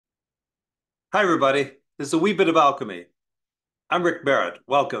Hi, everybody. This is a wee bit of alchemy. I'm Rick Barrett.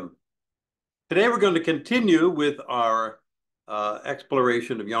 Welcome. Today, we're going to continue with our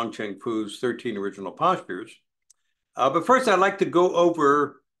exploration of Yang Cheng Fu's 13 original postures. But first, I'd like to go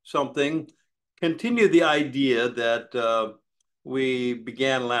over something, continue the idea that we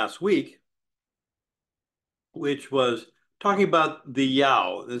began last week, which was talking about the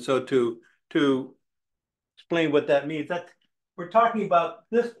Yao. And so to explain what that means, that we're talking about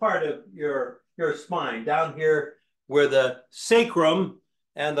this part of your spine down here where the sacrum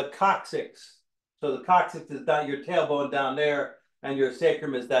and the coccyx. So the coccyx is down your tailbone down there, and your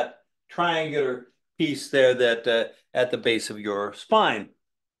sacrum is that triangular piece there that at the base of your spine.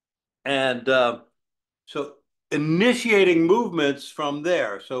 And so initiating movements from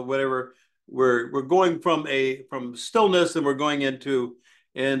there. So whatever we're going from stillness and we're going into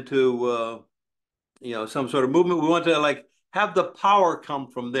some sort of movement. We want to like have the power come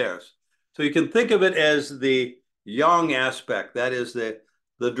from there. So you can think of it as the yang aspect. That is the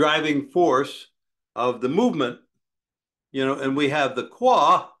driving force of the movement, and we have the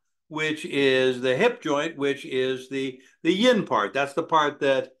qua, which is the hip joint, which is the yin part. That's the part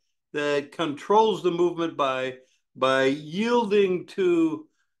that controls the movement by yielding to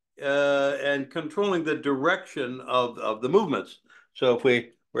and controlling the direction of the movements. So if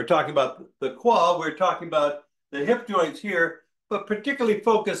we're talking about the qua, we're talking about the hip joints here, but particularly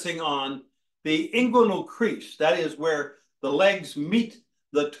focusing on the inguinal crease. That is where the legs meet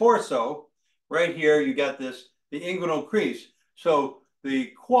the torso. Right here, you got the inguinal crease. So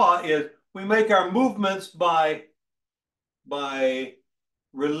the qua is we make our movements by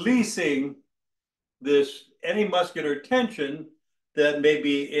releasing any muscular tension that may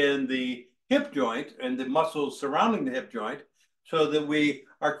be in the hip joint and the muscles surrounding the hip joint, so that we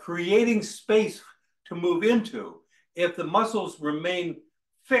are creating space to move into. If the muscles remain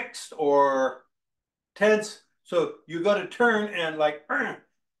fixed or tense, so you got to turn and like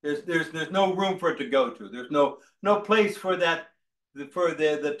there's no room for it to go to. There's no place for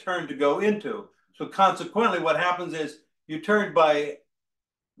the turn to go into. So consequently, what happens is you turn by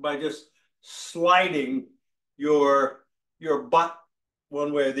just sliding your butt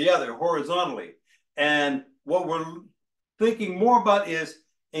one way or the other horizontally. And what we're thinking more about is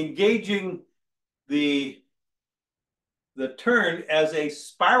engaging the turn as a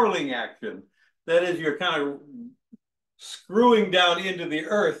spiraling action. That is, you're kind of screwing down into the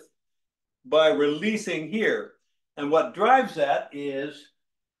earth by releasing here. And what drives that is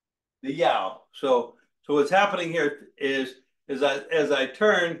the Yao. So what's happening here is as I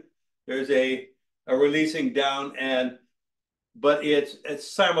turn, there's a releasing down, but it's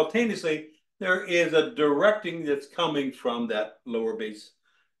simultaneously there is a directing that's coming from that lower base,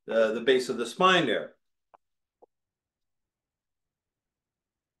 the base of the spine there.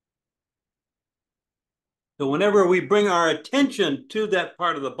 So whenever we bring our attention to that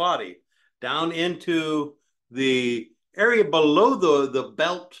part of the body, down into the area below the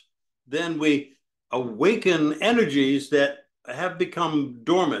belt, then we awaken energies that have become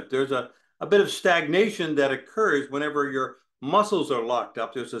dormant. There's a bit of stagnation that occurs whenever your muscles are locked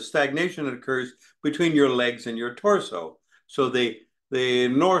up. There's a stagnation that occurs between your legs and your torso. So the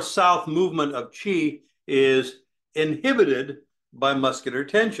north-south movement of qi is inhibited by muscular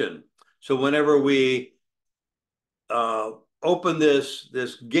tension. So whenever we open this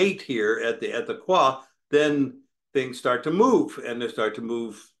gate here at the qua, then things start to move, and they start to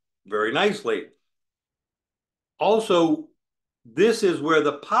move very nicely. Also, this is where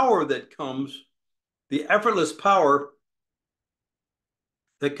the power that comes, the effortless power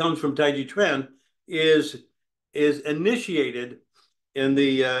that comes from Tai Chi Chuan is initiated in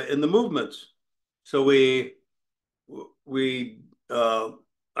the movements. So we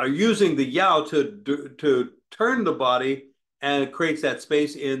are using the Yao to turn the body, and it creates that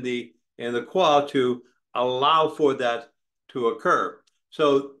space in the qua to allow for that to occur.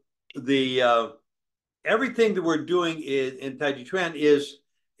 So the everything that we're doing in Tai Chi Chuan is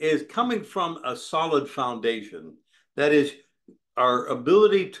coming from a solid foundation. That is, our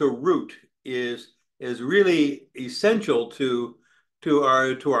ability to root is really essential to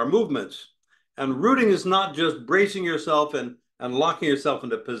our movements. And rooting is not just bracing yourself and locking yourself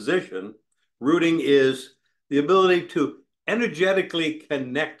into position. Rooting is the ability to energetically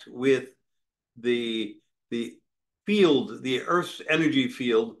connect with the field, the Earth's energy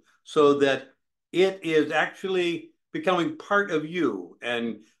field, so that it is actually becoming part of you.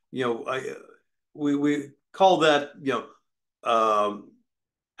 And we call that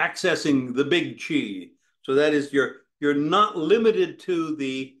accessing the big chi. So that is you're not limited to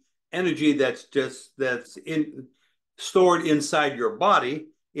the energy that's stored inside your body.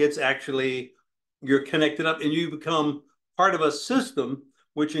 It's actually you're connected up and you become part of a system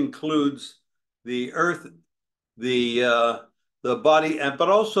which includes the earth, the body, and but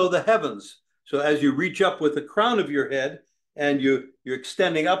also the heavens. So as you reach up with the crown of your head and you're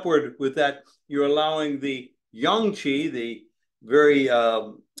extending upward with that, you're allowing the yang qi, the very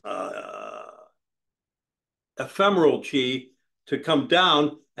ephemeral qi, to come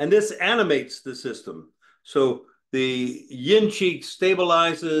down, and this animates the system. So the yin qi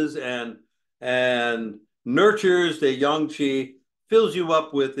stabilizes and nurtures the yang qi, fills you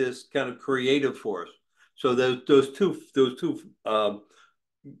up with this kind of creative force. So those two uh,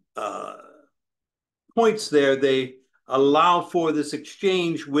 points there, they allow for this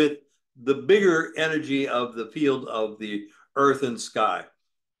exchange with the bigger energy of the field of the earth and sky.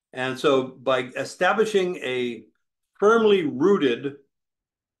 And so by establishing a firmly rooted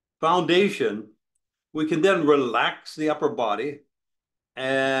foundation, we can then relax the upper body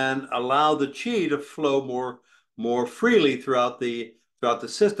and allow the chi to flow more freely throughout the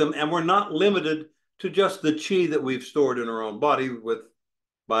system. And we're not limited to just the chi that we've stored in our own body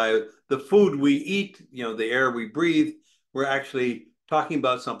by the food we eat, the air we breathe. We're actually talking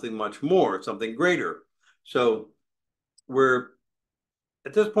about something much more, something greater. So we're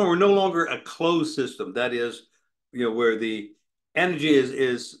at this point, we're no longer a closed system. That is, where the energy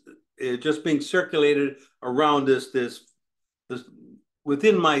is just being circulated around this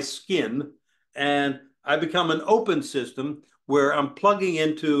within my skin, and I become an open system where I'm plugging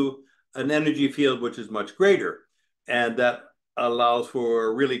into an energy field which is much greater, and that allows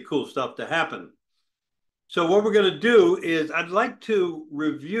for really cool stuff to happen. So what we're going to do is I'd like to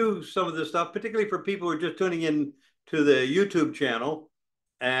review some of this stuff, particularly for people who are just tuning in to the YouTube channel,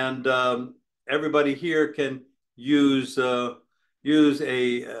 and everybody here can use a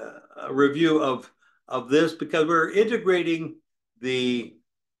review of this, because we're integrating the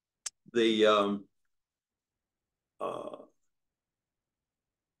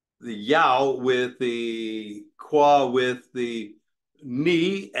Yao with the Qua with the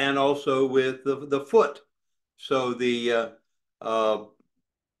knee and also with the foot. So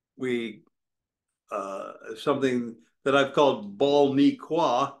we something that I've called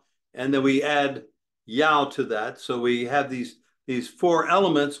Ball-Knee-Kua, and then we add Yao to that. So we have these four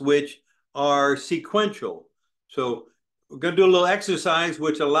elements which are sequential. So we're going to do a little exercise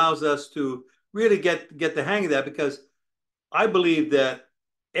which allows us to really get the hang of that, because I believe that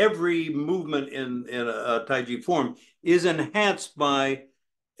every movement in a Tai Chi form is enhanced by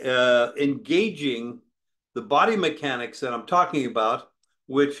engaging the body mechanics that I'm talking about,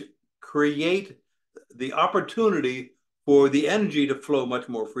 which create the opportunity for the energy to flow much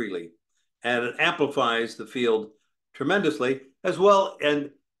more freely. And it amplifies the field tremendously as well.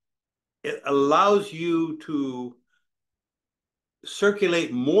 And it allows you to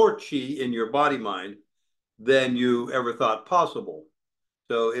circulate more chi in your body mind than you ever thought possible.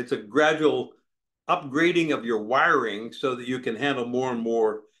 So it's a gradual upgrading of your wiring so that you can handle more and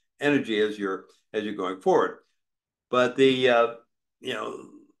more energy as you're going forward. But the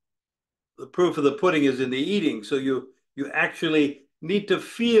proof of the pudding is in the eating. So you actually need to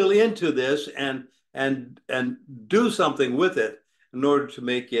feel into this and do something with it in order to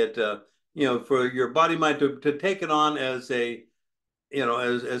make it for your body mind to take it on as a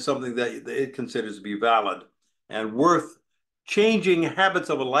as something that it considers to be valid and worth changing habits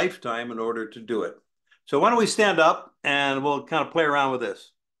of a lifetime in order to do it. So why don't we stand up and we'll kind of play around with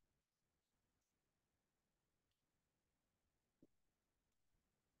this.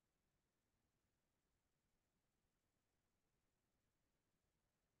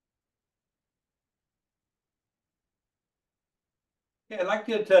 Okay, I'd like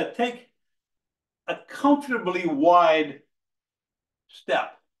you to take a comfortably wide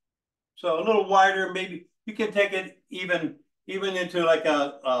step. So a little wider, maybe you can take it even into like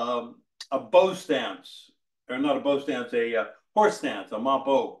a bow stance, or not a bow stance, a horse stance, a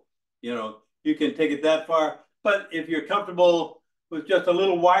mapo. You can take it that far. But if you're comfortable with just a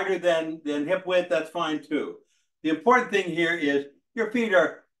little wider than hip width, that's fine too. The important thing here is your feet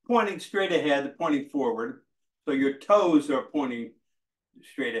are pointing straight ahead, pointing forward. So your toes are pointing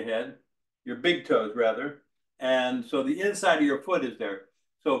straight ahead, your big toes rather. And so the inside of your foot is there.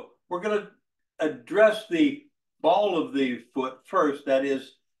 So we're going to address the ball of the foot first. That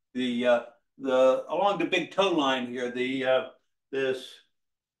is the along the big toe line here. This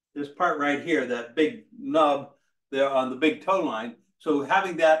part right here, that big nub there on the big toe line. So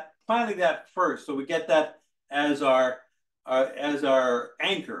planting that first, so we get that as our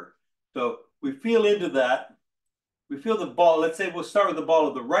anchor. So we feel into that. We feel the ball. Let's say we'll start with the ball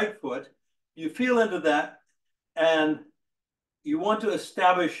of the right foot. You feel into that, and you want to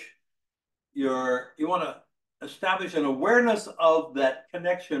establish you want to establish an awareness of that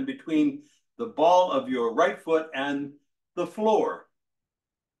connection between the ball of your right foot and the floor.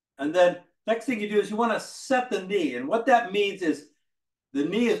 And then next thing you do is you want to set the knee. And what that means is the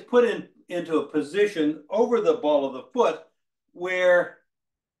knee is put into a position over the ball of the foot where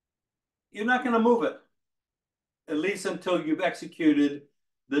you're not going to move it, at least until you've executed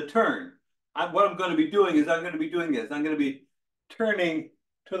the turn. What I'm going to be doing is I'm going to be doing this. I'm going to be turning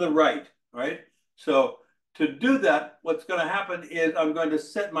to the right, right? So to do that, what's going to happen is I'm going to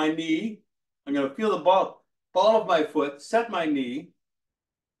set my knee. I'm going to feel the ball of my foot, set my knee,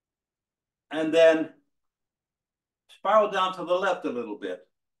 and then spiral down to the left a little bit.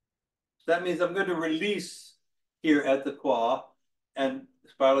 So that means I'm going to release here at the quad and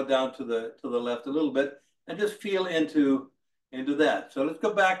spiral down to the left a little bit and just feel into that. So let's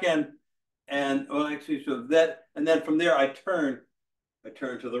go back and well, actually, so that, and then from there I turn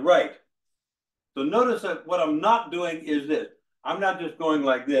to the right. So notice that what I'm not doing is this. I'm not just going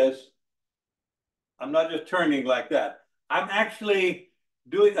like this. I'm not just turning like that. I'm actually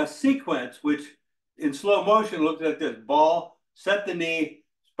doing a sequence which in slow motion looks like this. Ball, set the knee,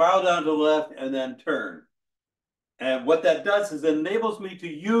 spiral down to the left, and then turn. And what that does is it enables me to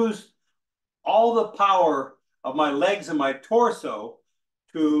use all the power of my legs and my torso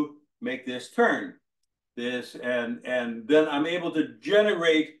to make this turn. And then I'm able to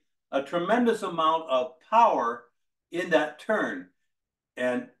generate a tremendous amount of power in that turn.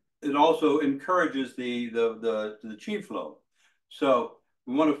 And it also encourages the chi flow. So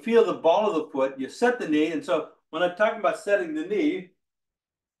we want to feel the ball of the foot. You set the knee. And so when I'm talking about setting the knee,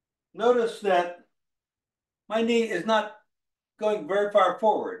 notice that my knee is not going very far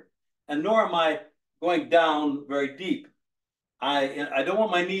forward, and nor am I going down very deep. I don't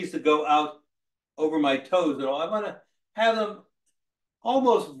want my knees to go out over my toes at all. I want to have them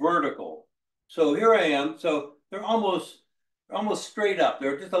almost vertical. So here I am. So they're almost straight up.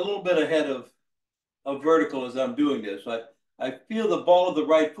 They're just a little bit ahead of vertical as I'm doing this. So I feel the ball of the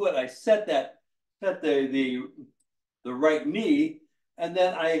right foot. I set the right knee, and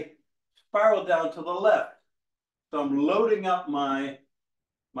then I spiral down to the left. So I'm loading up my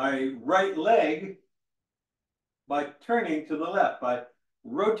right leg by turning to the left, by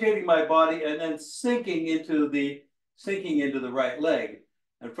rotating my body and then sinking into the right leg.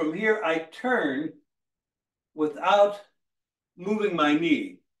 And from here, I turn without moving my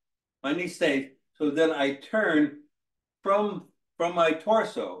knee. My knee stays. So then I turn from my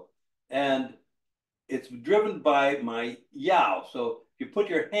torso, and it's driven by my yao. So you put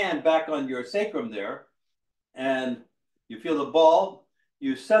your hand back on your sacrum there, and you feel the ball,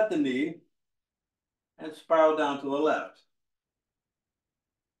 you set the knee, and spiral down to the left.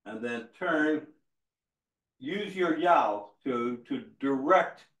 And then turn, use your yao to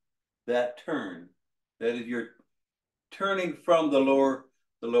direct that turn. That is, you're turning from the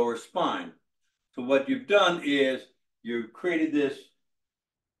lower spine. So what you've done is you've created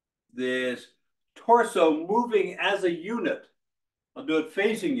this torso moving as a unit. I'll do it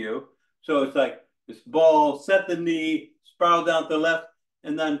facing you. So it's like this ball, set the knee, spiral down to the left,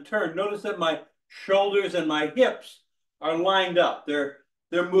 and then turn. Notice that my shoulders and my hips are lined up. They're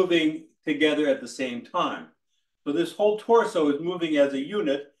moving together at the same time. So this whole torso is moving as a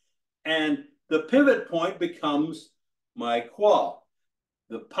unit, and the pivot point becomes my qua.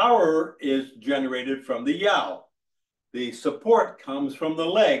 The power is generated from the yao. The support comes from the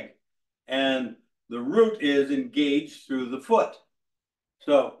leg, and the root is engaged through the foot.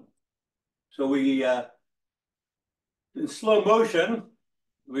 So we, in slow motion,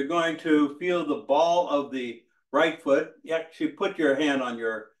 we're going to feel the ball of the right foot. You actually put your hand on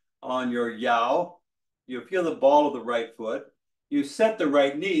your yao. You feel the ball of the right foot. You set the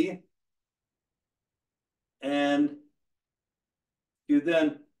right knee, and you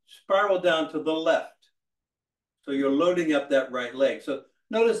then spiral down to the left. So you're loading up that right leg. So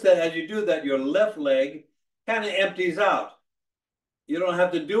notice that as you do that, your left leg kind of empties out. You don't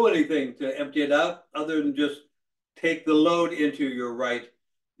have to do anything to empty it out other than just take the load into your right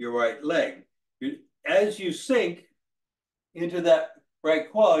leg. As you sink into that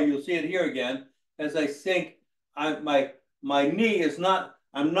right quad, you'll see it here again. As I sink, my knee is not,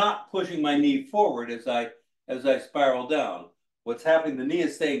 I'm not pushing my knee forward as I spiral down. What's happening, the knee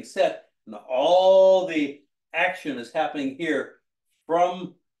is staying set, and all the action is happening here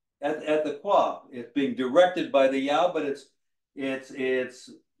from at the quad. It's being directed by the yao, but it's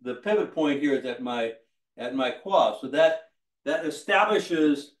the pivot point here is at my quad. So that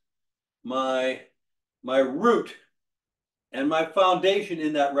establishes my root and my foundation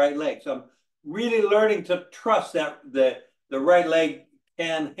in that right leg. So I'm really learning to trust that the right leg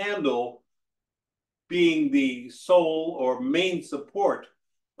can handle being the sole or main support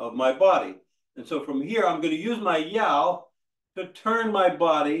of my body. And so from here, I'm going to use my Yao to turn my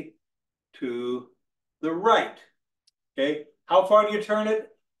body to the right. Okay, how far do you turn it?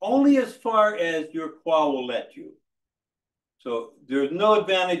 Only as far as your Kwa will let you. So there's no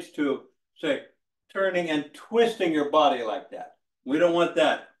advantage to, say, turning and twisting your body like that. We don't want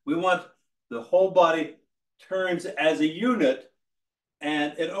that. We want the whole body turns as a unit,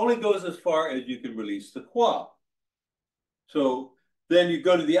 and it only goes as far as you can release the Kwa. So then you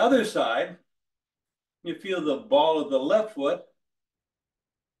go to the other side, you feel the ball of the left foot,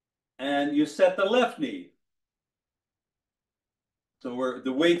 and you set the left knee. So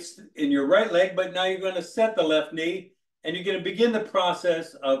the weight's in your right leg, but now you're going to set the left knee, and you're going to begin the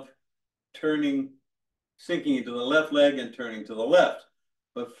process of turning, sinking into the left leg and turning to the left.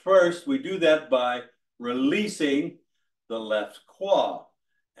 But first, we do that by releasing the left Kwa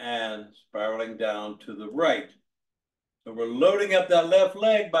and spiraling down to the right. So we're loading up that left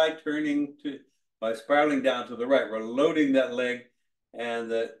leg by spiraling down to the right. We're loading that leg, and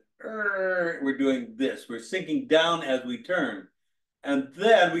we're doing this. We're sinking down as we turn. And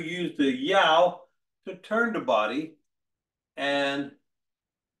then we use the Yao to turn the body, and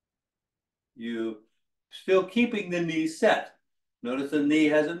you still keeping the knee set. Notice the knee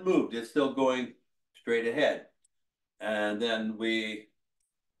hasn't moved. It's still going straight ahead. And then we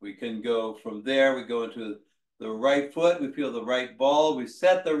can go from there. We go into the right foot. We feel the right ball. We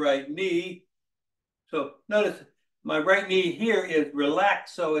set the right knee. So notice my right knee here is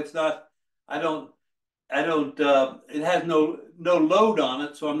relaxed, so it's not, it has no load on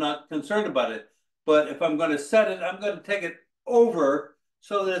it, so I'm not concerned about it. But if I'm going to set it, I'm going to take it over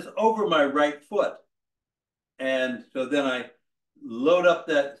so that it's over my right foot. And so then I load up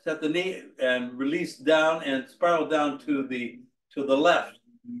set the knee and release down and spiral down to the left,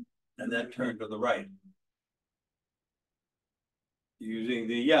 and then turn to the right. Using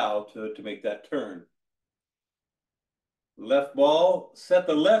the Yao to make that turn. Left ball, set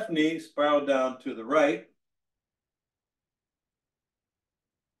the left knee, spiral down to the right,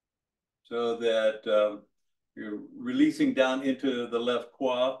 so that you're releasing down into the left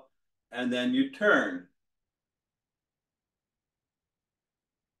Kwa, and then you turn.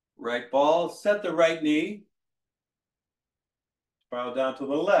 Right ball, set the right knee, spiral down to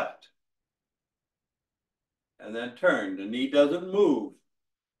the left, and then turn. The knee doesn't move.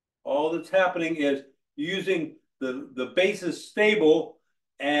 All that's happening is using the base is stable,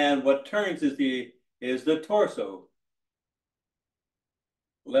 and what turns is the torso.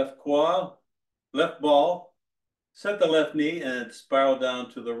 Left Kwa, left ball, set the left knee and spiral down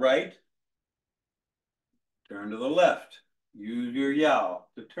to the right. Turn to the left. Use your Yao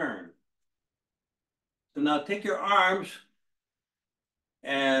to turn. So now take your arms,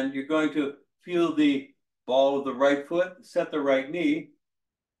 and you're going to feel the ball of the right foot, set the right knee,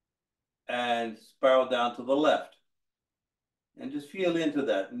 and spiral down to the left. And just feel into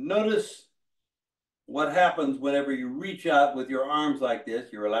that. Notice what happens whenever you reach out with your arms like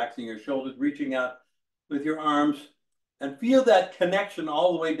this. You're relaxing your shoulders, reaching out with your arms, and feel that connection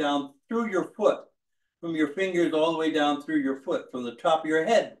all the way down through your foot, from your fingers all the way down through your foot, from the top of your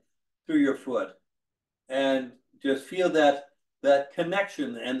head through your foot. And just feel that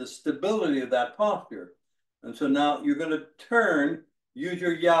connection and the stability of that posture. And so now you're going to turn, use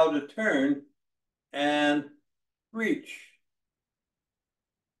your Yao to turn and reach.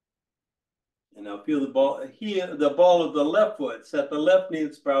 And now feel the ball here, the ball of the left foot. Set the left knee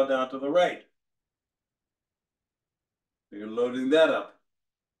and spiral down to the right. So you're loading that up.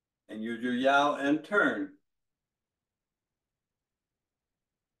 And use your Yao and turn.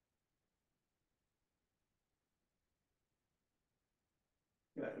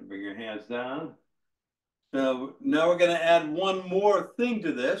 Bring your hands down. Now we're going to add one more thing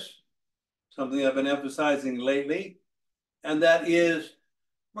to this, something I've been emphasizing lately, and that is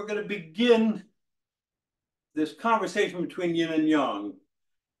we're going to begin this conversation between yin and yang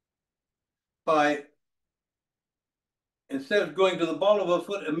by, instead of going to the ball of a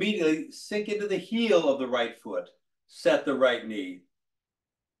foot, immediately sink into the heel of the right foot, set the right knee.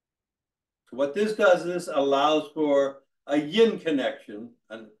 So what this does is allows for a yin connection,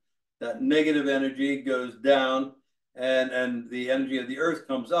 and that negative energy goes down, and the energy of the earth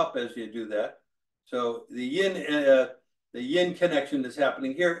comes up as you do that. So the yin connection is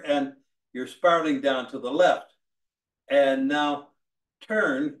happening here, and you're spiraling down to the left. And now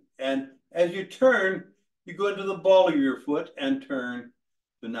turn, and as you turn, you go into the ball of your foot and turn.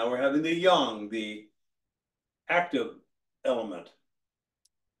 So now we're having the yang, the active element.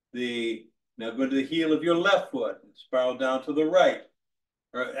 Now go to the heel of your left foot and spiral down to the right.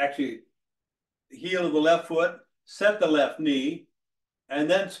 Or actually, heel of the left foot, set the left knee, and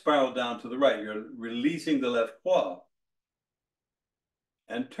then spiral down to the right. You're releasing the left quad.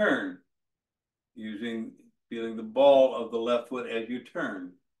 And turn, feeling the ball of the left foot as you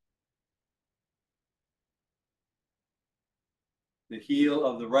turn. The heel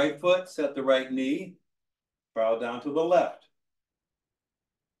of the right foot, set the right knee, spiral down to the left.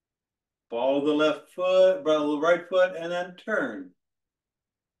 Ball of the left foot, ball of the right foot, and then turn.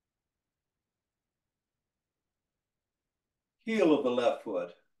 Heel of the left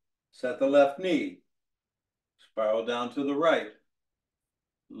foot, set the left knee, spiral down to the right.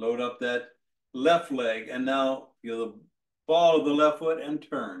 Load up that left leg, and now feel the ball of the left foot and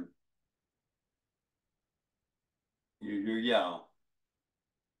turn. Use your Yao.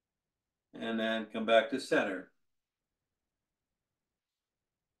 And then come back to center.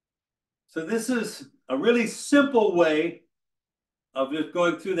 So this is a really simple way of just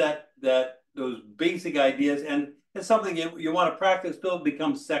going through those basic ideas, and it's something you want to practice till it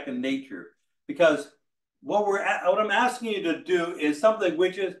becomes second nature. Because what I'm asking you to do is something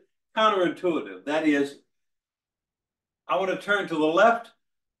which is counterintuitive. That is, I want to turn to the left.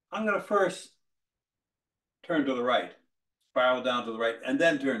 I'm going to first turn to the right, spiral down to the right, and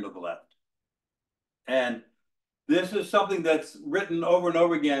then turn to the left. And this is something that's written over and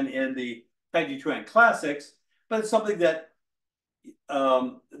over again in the Tai Chi Chuan classics, but it's something that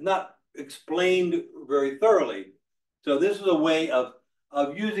not explained very thoroughly. So this is a way of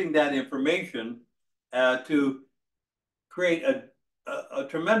using that information to create a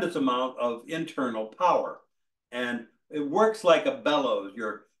tremendous amount of internal power. And it works like a bellows.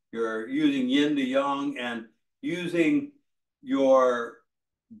 You're using yin to yang and using your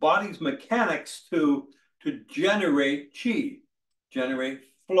body's mechanics to generate qi, generate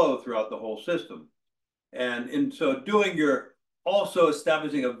flow throughout the whole system. And in so doing, you're also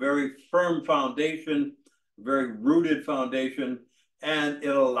establishing a very firm foundation, very rooted foundation, and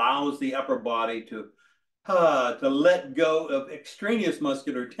it allows the upper body to let go of extraneous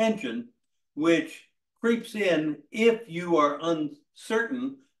muscular tension, which creeps in if you are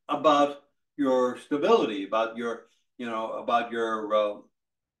uncertain about your stability, about your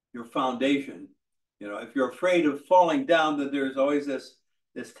foundation. If you're afraid of falling down, that there's always this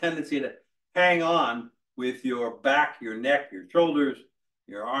tendency to hang on with your back, your neck, your shoulders,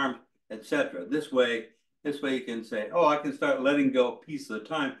 your arms, etc. This way you can say, oh, I can start letting go a piece at a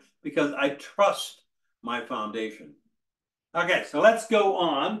time because I trust my foundation. Okay, so let's go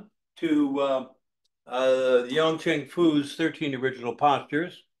on to Yang Cheng Fu's 13 original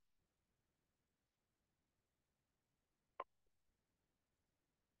postures.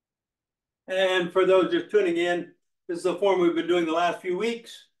 And for those just tuning in, this is a form we've been doing the last few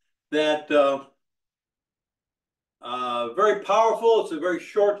weeks that very powerful. It's a very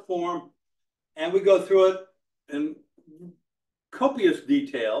short form, and we go through it in copious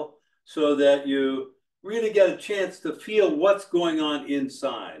detail so that you really get a chance to feel what's going on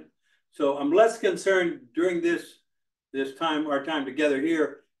inside. So I'm less concerned during our time together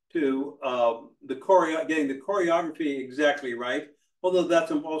here to getting the choreography exactly right, although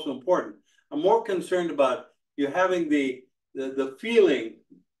that's also important. I'm more concerned about you having the feeling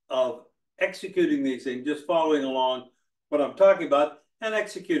of executing these things, just following along what I'm talking about and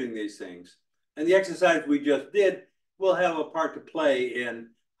executing these things. And the exercise we just did will have a part to play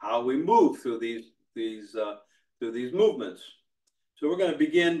in how we move through these movements. So we're going to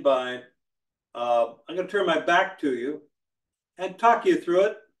begin by, I'm going to turn my back to you and talk you through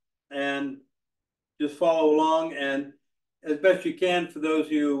it and just follow along, and as best you can for those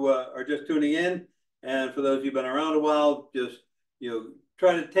who are just tuning in, and for those who've been around a while, just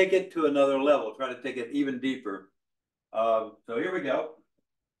try to take it to another level, try to take it even deeper. So here we go.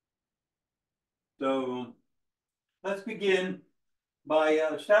 So let's begin by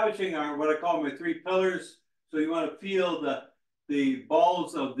establishing what I call my 3 pillars. So you want to feel the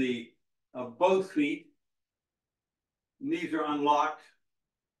balls of both feet. Knees are unlocked.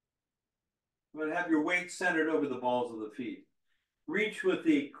 You want to have your weight centered over the balls of the feet. Reach with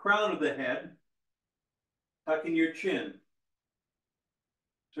the crown of the head, tucking your chin.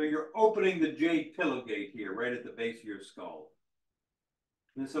 So you're opening the jade pillow gate here, right at the base of your skull.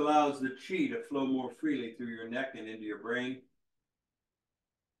 This allows the qi to flow more freely through your neck and into your brain.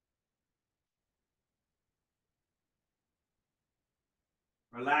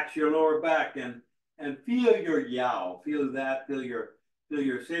 Relax your lower back and feel your Yao. Feel that. Feel your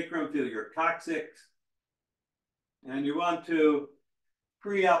sacrum. Feel your coccyx. And you want to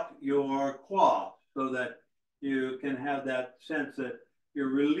free up your Qua so that you can have that sense that you're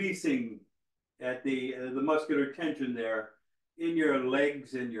releasing at the muscular tension there in your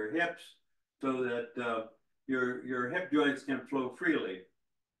legs and your hips, so that your hip joints can flow freely.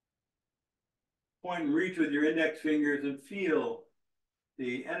 Point and reach with your index fingers and feel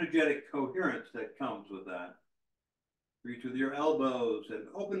the energetic coherence that comes with that. Reach with your elbows and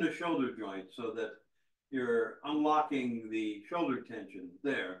open the shoulder joints so that you're unlocking the shoulder tension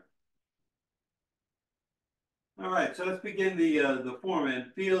there. All right, so let's begin the form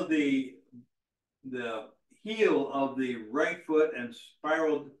and feel the heel of the right foot and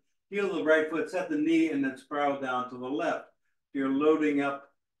spiral, heel of the right foot, set the knee and then spiral down to the left. You're loading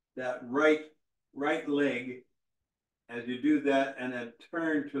up that right leg as you do that, and then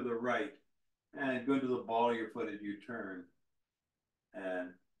turn to the right and go to the ball of your foot as you turn. And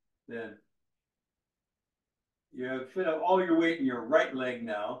then you should have all your weight in your right leg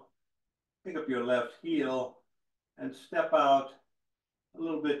now. Pick up your left heel and step out a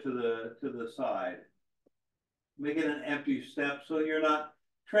little bit to the side. Make it an empty step so you're not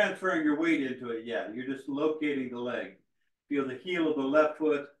transferring your weight into it yet. You're just locating the leg. Feel the heel of the left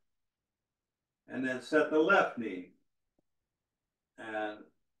foot and then set the left knee and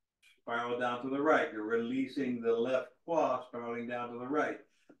spiral down to the right. You're releasing the left quad, spiraling down to the right.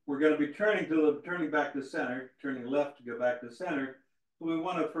 We're going to be turning back to center, turning left to go back to center. So we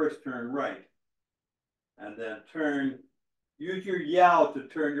want to first turn right and then turn. Use your Yao to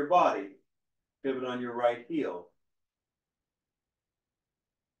turn your body. Pivot on your right heel.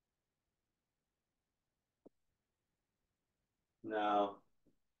 Now,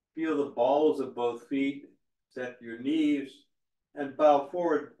 feel the balls of both feet. Set your knees and bow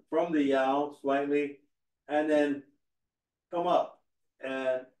forward from the Yao slightly, and then come up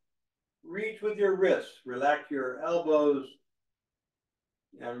and reach with your wrists. Relax your elbows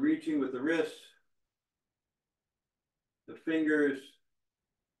and reaching with the wrists, the fingers,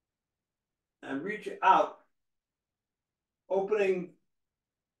 and reach out, opening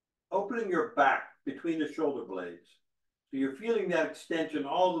your back between the shoulder blades. So you're feeling that extension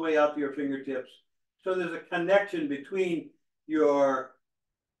all the way out to your fingertips. So there's a connection between your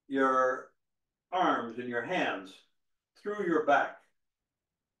arms and your hands through your back.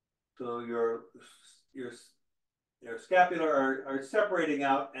 So your scapula are separating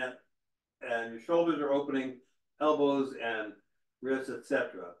out, and your shoulders are opening, elbows and wrists,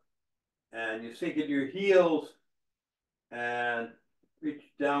 etc. And you sink into your heels and reach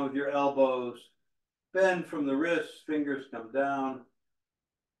down with your elbows. Bend from the wrists, fingers come down.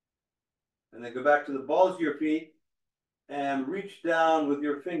 And then go back to the balls of your feet and reach down with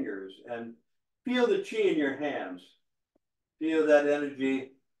your fingers and feel the chi in your hands. Feel that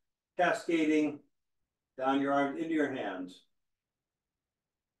energy cascading down your arms into your hands.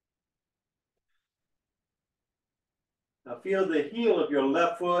 Now feel the heel of your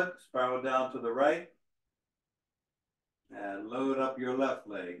left foot spiral down to the right and load up your left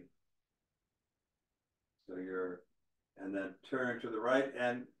leg. So and then turn to the right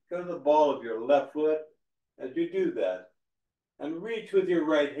and go to the ball of your left foot as you do that. And reach with your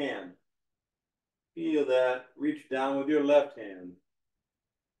right hand. Feel that, reach down with your left hand.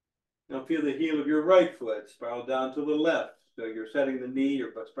 Now feel the heel of your right foot spiral down to the left. So you're setting the knee,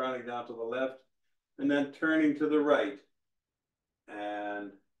 you're spiraling down to the left, and then turning to the right.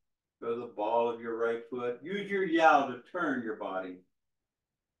 And go to the ball of your right foot. Use your Yao to turn your body.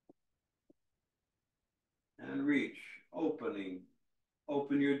 And reach, open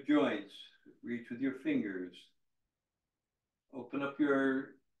your joints. Reach with your fingers. Open up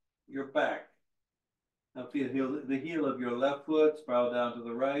your back. Now feel the heel of your left foot spiral down to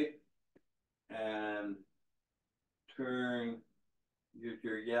the right and turn. Use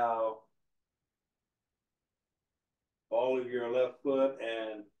your Yao. Ball of your left foot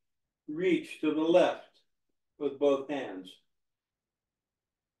and reach to the left with both hands.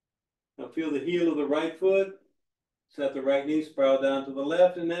 Now feel the heel of the right foot. Set the right knee, spiral down to the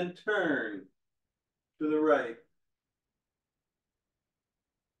left, and then turn to the right.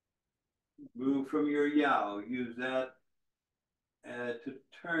 Move from your Yao. Use that to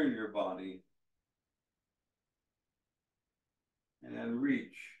turn your body. And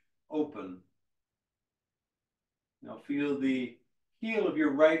reach, open. Now feel the heel of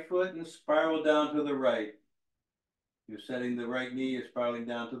your right foot and spiral down to the right. You're setting the right knee, you're spiraling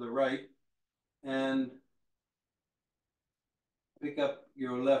down to the right. And pick up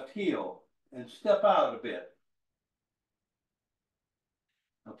your left heel and step out a bit.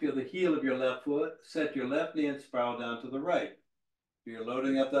 Now feel the heel of your left foot, set your left knee and spiral down to the right. You're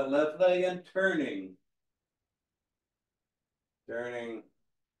loading up that left leg and turning. Turning.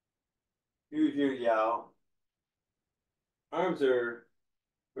 Use your Yao. Arms are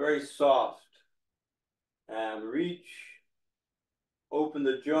very soft. And reach open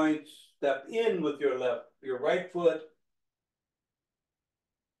the joints, step in with your right foot,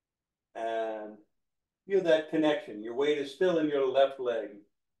 and feel that connection. Your weight is still in your left leg.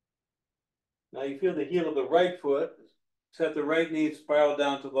 Now you feel the heel of the right foot, set the right knee, spiral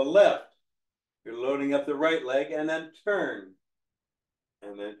down to the left. You're loading up the right leg, and then turn.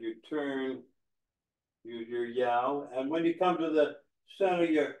 And then you turn, use your Yao. And when you come to the center,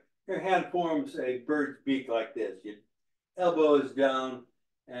 your hand forms a bird's beak like this. Your elbow is down,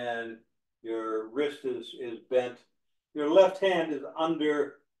 and your wrist is bent. Your left hand is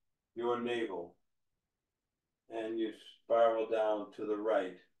under your navel. And you spiral down to the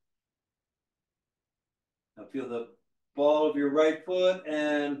right. Now feel the ball of your right foot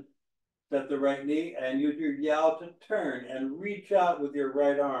and set the right knee, and use your Yao to turn and reach out with your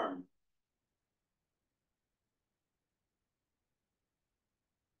right arm.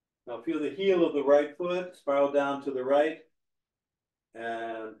 Now feel the heel of the right foot, spiral down to the right,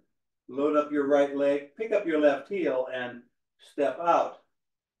 and load up your right leg, pick up your left heel, and step out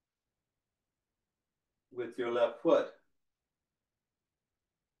with your left foot.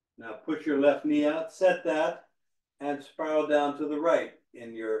 Now push your left knee out, set that, and spiral down to the right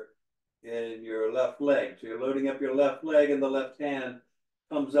in your left leg. So you're loading up your left leg, and the left hand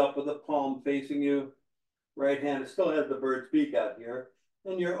comes up with the palm facing you. Right hand still has the bird's beak out here.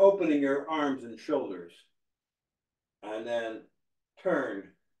 And you're opening your arms and shoulders. And then turn.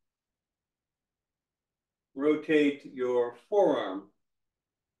 Rotate your forearm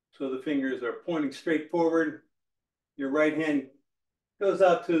so the fingers are pointing straight forward. Your right hand goes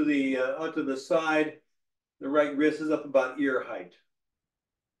out to the side. The right wrist is up about ear height.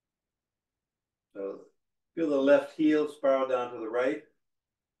 So feel the left heel spiral down to the right.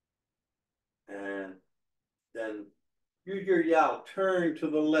 And then use your Yao, turn to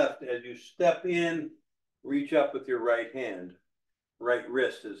the left as you step in, reach up with your right hand. Right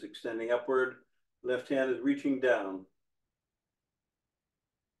wrist is extending upward, left hand is reaching down.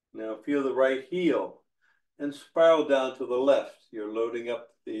 Now feel the right heel and spiral down to the left. You're loading up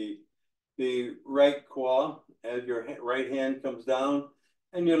the right quad as your right hand comes down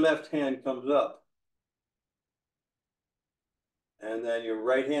and your left hand comes up. And then your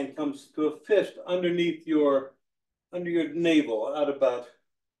right hand comes to a fist underneath under your navel, out about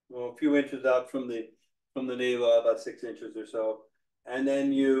a few inches out from the navel, about 6 inches or so. And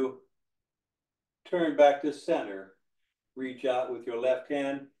then you turn back to center, reach out with your left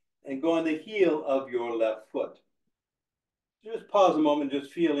hand, and go on the heel of your left foot. Just pause a moment,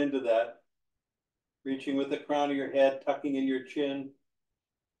 just feel into that. Reaching with the crown of your head, tucking in your chin.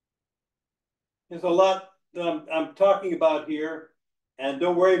 There's a lot that I'm talking about here. And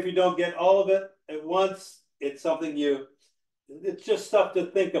don't worry if you don't get all of it at once. It's something it's just stuff to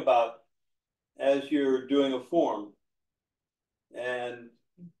think about as you're doing a form. And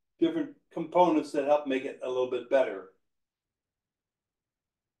different components that help make it a little bit better.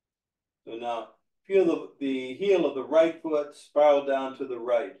 So now feel the heel of the right foot spiral down to the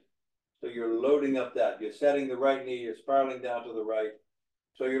right. So you're loading up that. You're setting the right knee, you're spiraling down to the right.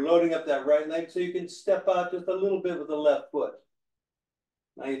 So you're loading up that right leg so you can step out just a little bit with the left foot.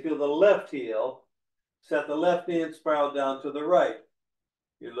 Now you feel the left heel, set the left knee and spiral down to the right.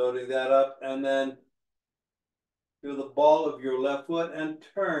 You're loading that up, and then feel the ball of your left foot and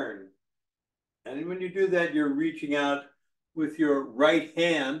turn. And when you do that, you're reaching out with your right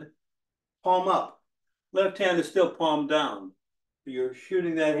hand, palm up. Left hand is still palm down. You're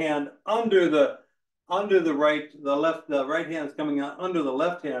shooting that hand under the right hand is coming out under the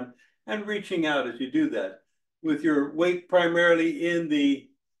left hand and reaching out as you do that, with your weight primarily in the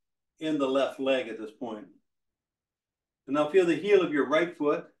left leg at this point. And now feel the heel of your right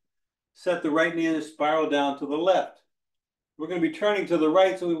foot, set the right knee and spiral down to the left. We're going to be turning to the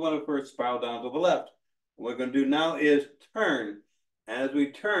right, so we want to first spiral down to the left. What we're going to do now is turn. As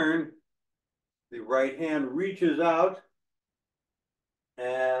we turn, the right hand reaches out,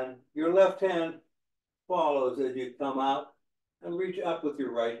 and your left hand follows as you come out and reach up with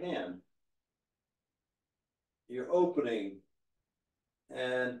your right hand. You're opening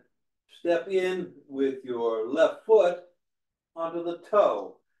and step in with your left foot onto the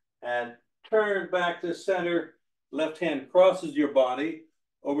toe and turn back to center. Left hand crosses your body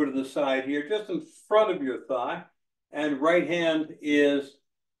over to the side here, just in front of your thigh, and right hand is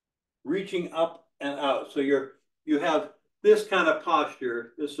reaching up and out. So you have this kind of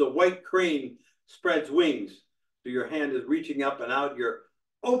posture. This is a white crane spreads wings. So your hand is reaching up and out. You're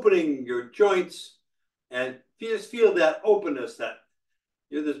opening your joints, and you just feel that openness, that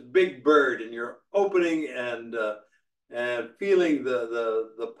you're this big bird and you're opening and feeling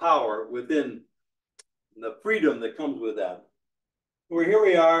the power within, the freedom that comes with that. Well, here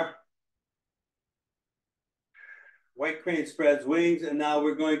we are. White crane spreads wings, and now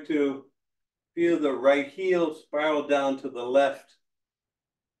we're going to feel the right heel spiral down to the left.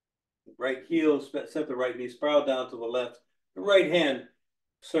 Right heel, set the right knee, spiral down to the left. The right hand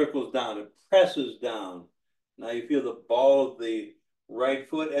circles down, it presses down. Now you feel the ball of the right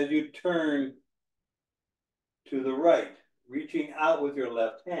foot as you turn to the right, reaching out with your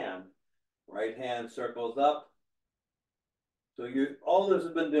left hand. Right hand circles up. So all this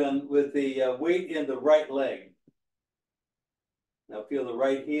has been done with the weight in the right leg. Now feel the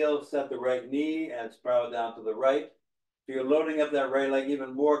right heel, set the right knee, and spiral down to the right. So you're loading up that right leg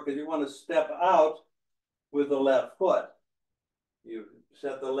even more because you want to step out with the left foot. You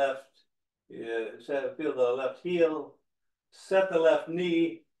set the left, feel the left heel, set the left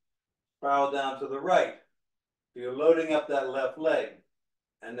knee, spiral down to the right. So you're loading up that left leg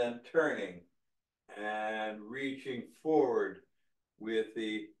and then turning and reaching forward with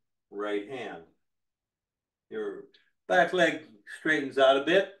the right hand. Your back leg straightens out a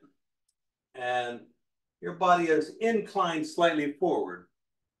bit and your body is inclined slightly forward.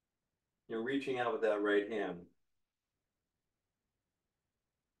 You're reaching out with that right hand.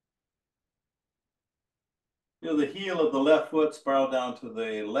 Feel the heel of the left foot spiral down to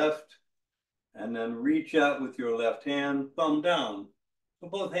the left and then reach out with your left hand, thumb down. So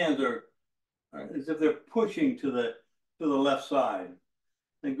both hands are as if they're pushing to the left side.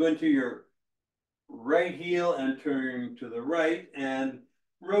 Then go into your right heel and turn to the right and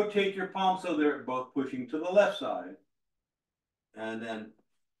rotate your palms so they're both pushing to the left side. And then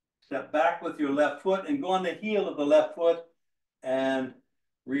step back with your left foot and go on the heel of the left foot and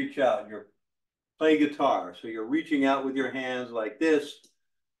reach out. You're play guitar. So you're reaching out with your hands like this.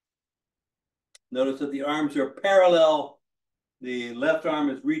 Notice that the arms are parallel. The left arm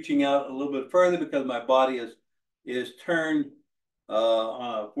is reaching out a little bit further because my body is turned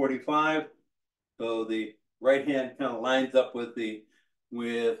on a 45. So the right hand kind of lines up with the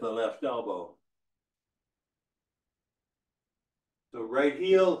left elbow. So right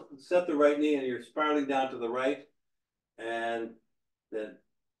heel, set the right knee, and you're spiraling down to the right, and then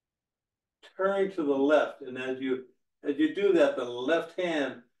turn to the left. And as you do that, the left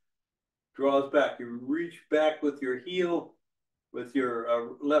hand draws back. You reach back with your heel, with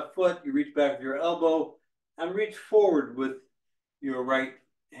your left foot. You reach back with your elbow, and reach forward with your right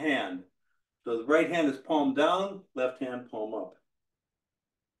hand. So the right hand is palm down, left hand palm up.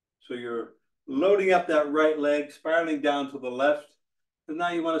 So you're loading up that right leg, spiraling down to the left. So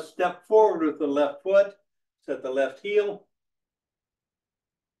now you want to step forward with the left foot, set the left heel,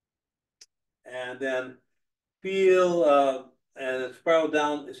 and then feel and spiral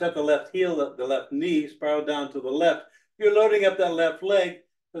down, set the left heel, the left knee, spiral down to the left. You're loading up that left leg,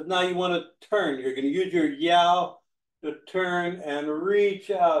 because now you want to turn. You're going to use your Yao to turn and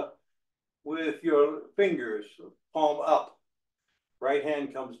reach out with your fingers, palm up. Right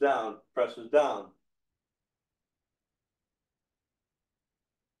hand comes down, presses down.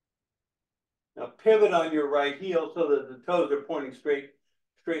 Now pivot on your right heel so that the toes are pointing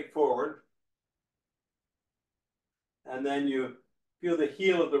straight forward. And then you feel the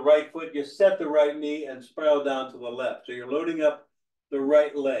heel of the right foot. You set the right knee and spiral down to the left. So you're loading up the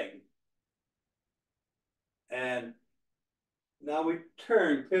right leg. And now we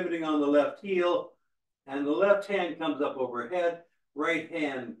turn, pivoting on the left heel, and the left hand comes up overhead. Right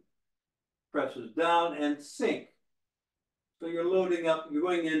hand presses down and sink. So you're loading up, you're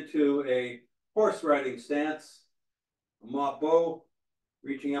going into a horse riding stance, a mop bow,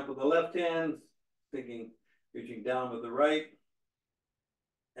 reaching up with the left hand, reaching down with the right.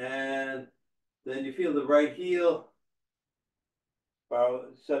 And then you feel the right heel,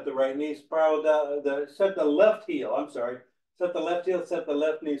 set the right knee, spiral down, set the left heel, set the left heel, set the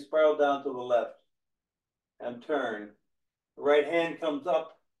left knee, spiral down to the left, and turn. The right hand comes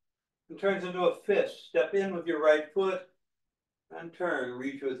up and turns into a fist. Step in with your right foot and turn.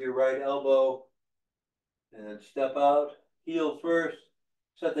 Reach with your right elbow and then step out. Heel first.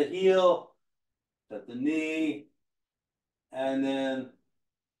 Set the heel, set the knee, and then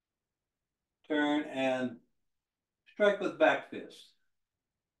turn and strike with back fist.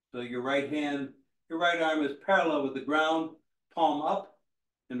 So your right arm is parallel with the ground, palm up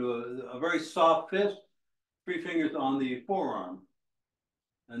into a very soft fist, 3 fingers on the forearm.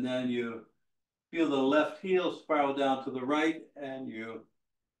 And then you feel the left heel spiral down to the right, and you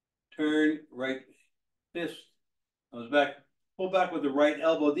turn, right fist comes back, pull back with the right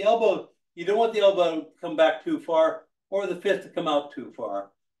elbow. The elbow, you don't want the elbow to come back too far or the fist to come out too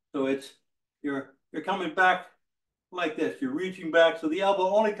far. So you're coming back like this. You're reaching back, so the elbow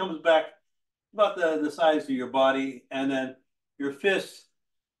only comes back about the size of your body, and then your fist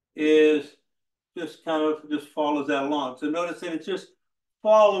is just kind of just follows that along. So notice that it's just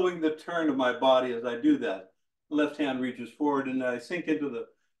following the turn of my body as I do that. Left hand reaches forward and I sink into the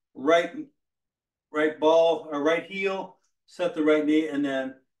right ball or right heel, set the right knee, and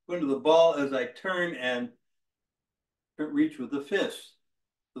then go into the ball as I turn and reach with the fist,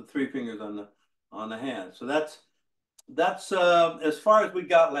 the three fingers on the hand. So that's as far as we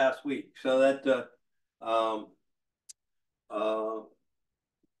got last week. So that um,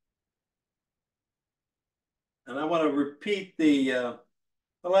 and I want to repeat the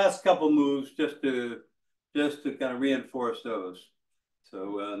last couple moves just to kind of reinforce those.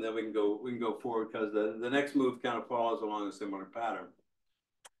 So and then we can go forward because the next move kind of follows along a similar pattern.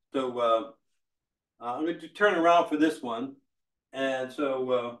 So I'm going to turn around for this one, and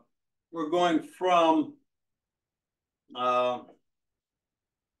so we're going from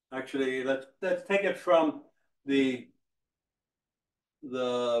actually let's take it from the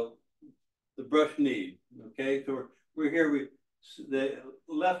brush knee. Okay, so we're here. The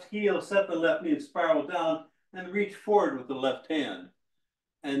left heel, set the left knee and spiral down, and reach forward with the left hand.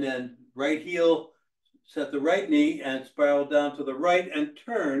 And then right heel, set the right knee and spiral down to the right and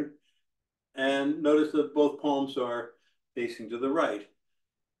turn. And notice that both palms are facing to the right.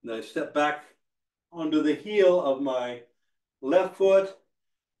 Then I step back onto the heel of my left foot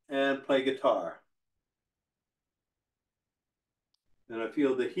and play guitar. Then I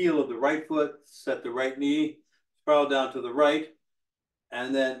feel the heel of the right foot, set the right knee, spiral down to the right,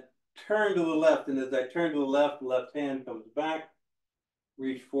 and then turn to the left. And as I turn to the left hand comes back,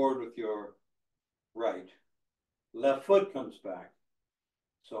 reach forward with your right. Left foot comes back.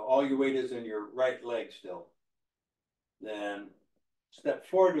 So all your weight is in your right leg still. Then step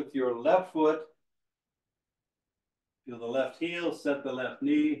forward with your left foot. Feel the left heel, set the left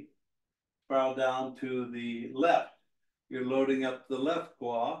knee, spiral down to the left. You're loading up the left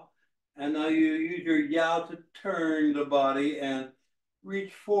quad. And now you use your Yao to turn the body and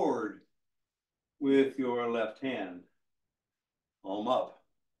reach forward with your left hand. Palm up.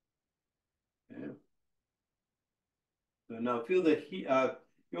 Okay. So now feel the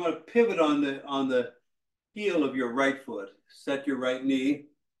you want to pivot on the heel of your right foot. Set your right knee,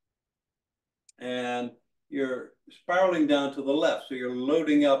 and you're spiraling down to the left. So you're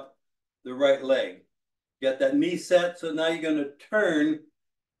loading up the right leg. Get that knee set. So now you're going to turn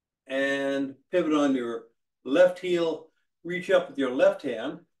and pivot on your left heel. Reach up with your left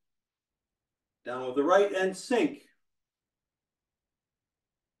hand, down with the right, and sink.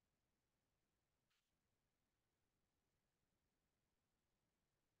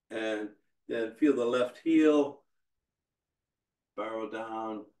 And then feel the left heel, spiral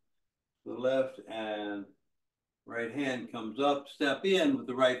down to the left, and right hand comes up, step in with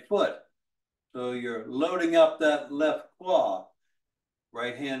the right foot. So you're loading up that left claw.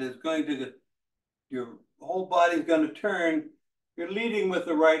 Right hand is going to, your whole body is going to turn. You're leading with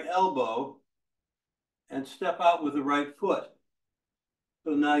the right elbow and step out with the right foot.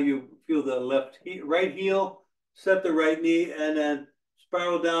 So now you feel the right heel, set the right knee, and then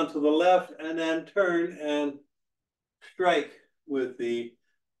spiral down to the left, and then turn and strike with the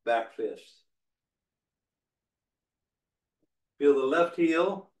back fist. Feel the left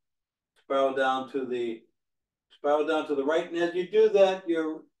heel, spiral down to the right, and as you do that,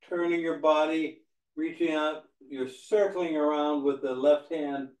 you're turning your body, reaching out, you're circling around with the left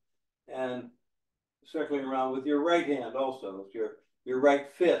hand and circling around with your right hand also, your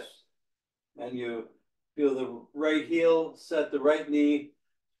right fist. And you feel the right heel, set the right knee,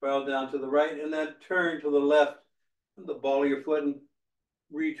 spiral down to the right, and then turn to the left with the ball of your foot and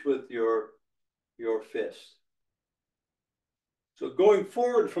reach with your fist. So going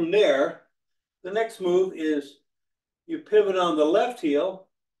forward from there, the next move is you pivot on the left heel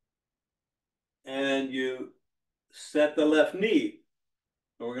and you set the left knee.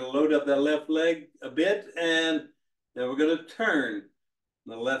 And we're going to load up that left leg a bit, and then we're going to turn.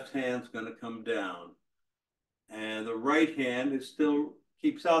 The left hand's going to come down, and the right hand is still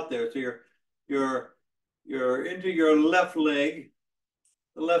keeps out there. So you're into your left leg,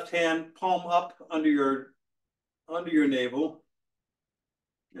 the left hand palm up under your navel,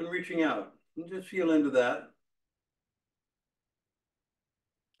 and reaching out. And just feel into that.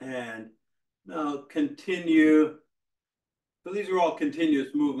 And now continue. So these are all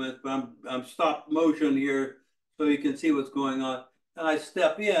continuous movements, but I'm stop motion here so you can see what's going on. And I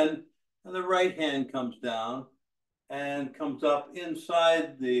step in, and the right hand comes down and comes up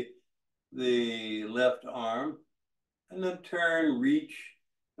inside the left arm, and then turn, reach,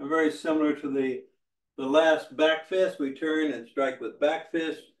 and very similar to the last back fist. We turn and strike with back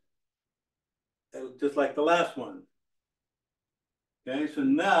fist, just like the last one. Okay, so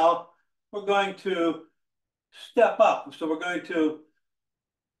now we're going to step up. So we're going to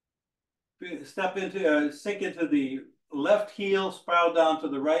sink into the left heel, spiral down to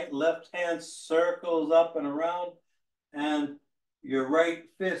the right, left hand circles up and around, and your right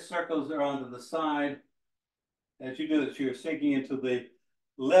fist circles around to the side. As you do this, you're sinking into the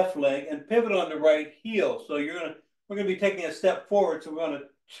left leg and pivot on the right heel. So we're gonna be taking a step forward. So we're gonna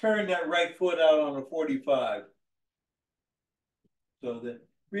turn that right foot out on a 45. So that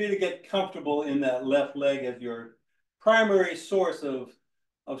really get comfortable in that left leg as your primary source of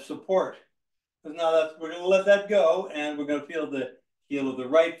support. Now we're going to let that go, and we're going to feel the heel of the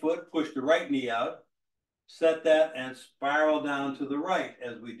right foot, push the right knee out, set that, and spiral down to the right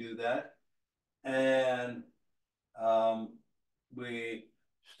as we do that. And we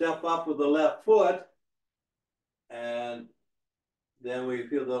step up with the left foot, and then we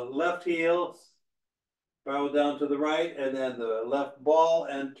feel the left heel spiral down to the right, and then the left ball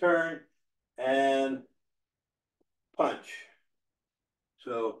and turn and punch.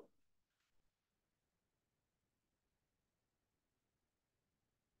 So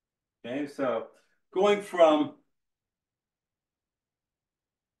okay, so going from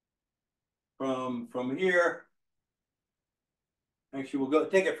here, actually we'll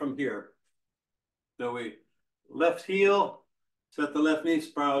take it from here. So we left heel, set the left knee,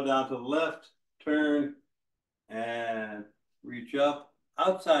 spiral down to the left, turn, and reach up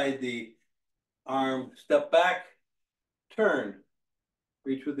outside the arm, step back, turn,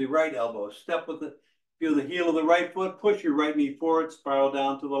 reach with the right elbow, step with feel the heel of the right foot, push your right knee forward, spiral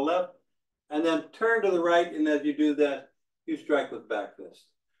down to the left, and then turn to the right, and as you do that, you strike with back fist.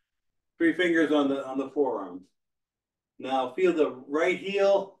 3 fingers on the forearm. Now feel the right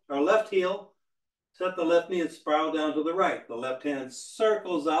heel, or left heel, set the left knee and spiral down to the right. The left hand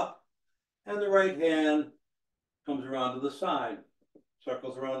circles up, and the right hand comes around to the side.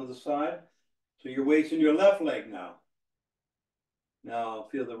 Circles around to the side. So your weight's in your left leg now. Now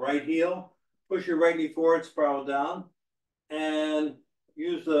feel the right heel, push your right knee forward, spiral down, and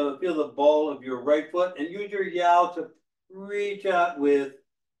feel the ball of your right foot, and use your yao to reach out with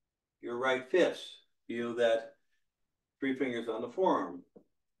your right fist. Feel that 3 fingers on the forearm.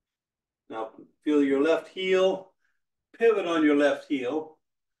 Now feel your left heel, pivot on your left heel,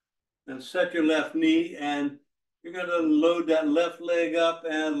 and set your left knee, and you're going to load that left leg up,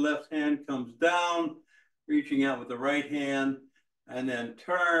 and left hand comes down, reaching out with the right hand, and then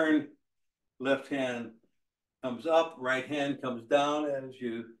turn. Left hand comes up, right hand comes down as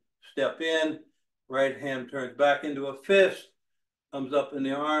you step in. Right hand turns back into a fist, comes up in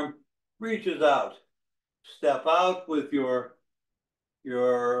the arm, reaches out. Step out with your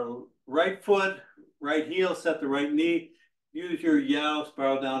right foot, right heel, set the right knee, use your yao,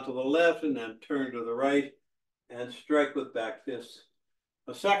 spiral down to the left, and then turn to the right and strike with back fist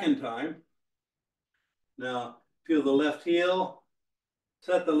a second time. Now feel the left heel,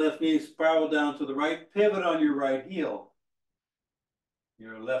 set the left knee, spiral down to the right, pivot on your right heel.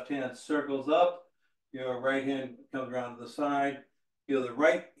 Your left hand circles up, your right hand comes around to the side. Feel the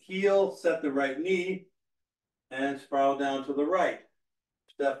right heel, set the right knee, and spiral down to the right.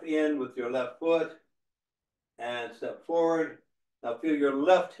 Step in with your left foot and step forward. Now feel your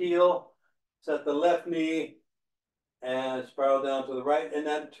left heel, set the left knee, and spiral down to the right, and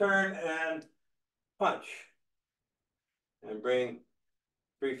then turn and punch. And bring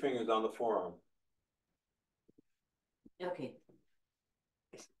 3 fingers on the forearm. Okay.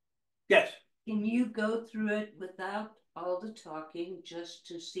 Yes. Can you go through it without all the talking, just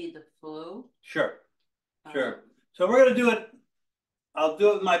to see the flow? Sure. Sure. So we're going to do it. I'll do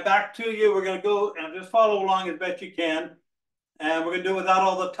it with my back to you. We're going to go and just follow along as best you can. And we're going to do it without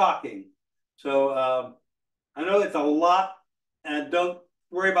all the talking. So I know it's a lot, and don't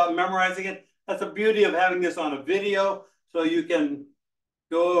worry about memorizing it. That's the beauty of having this on a video, so you can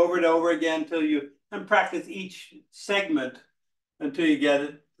go over it over again until you and practice each segment until you get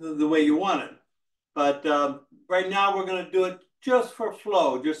it the way you want it. But right now we're going to do it just for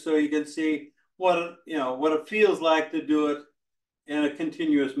flow, just so you can see what it feels like to do it in a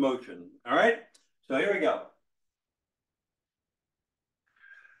continuous motion. All right, so here we go.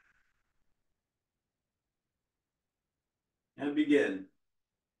 And begin.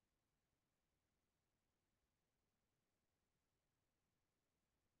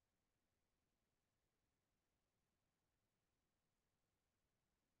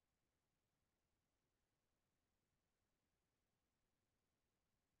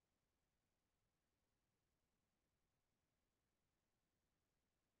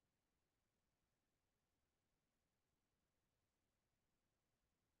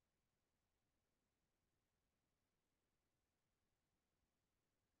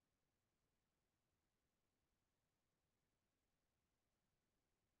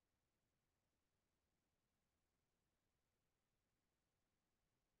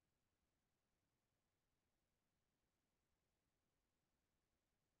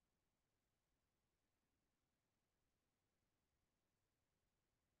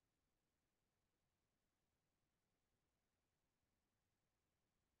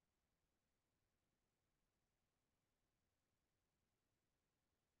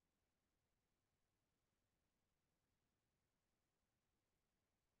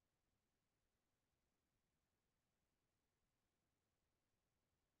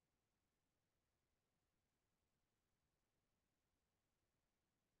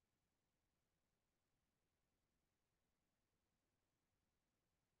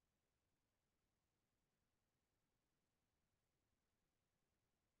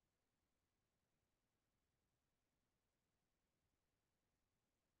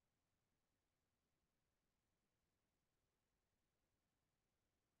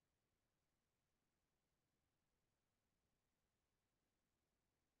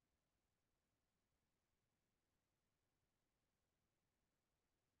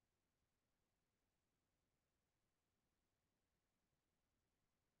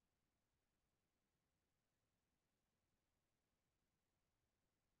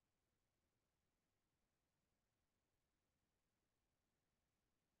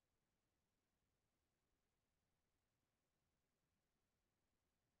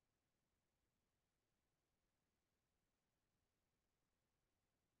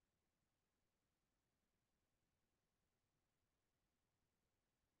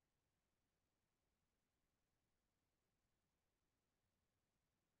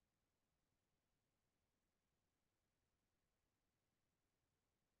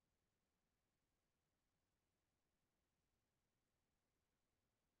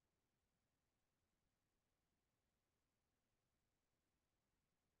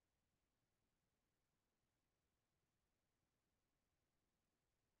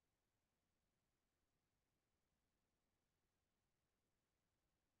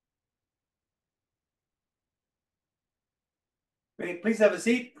 Great. Please have a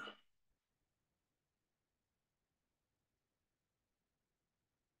seat.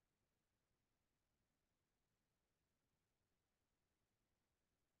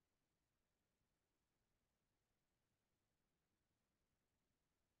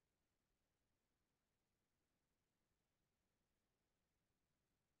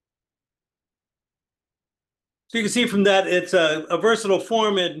 So you can see from that it's a versatile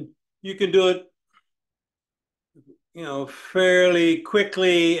form, and you can do it, fairly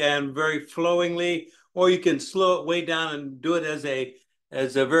quickly and very flowingly, or you can slow it way down and do it as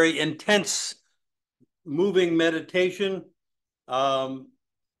a very intense moving meditation. Um,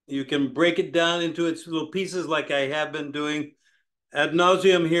 you can break it down into its little pieces like I have been doing ad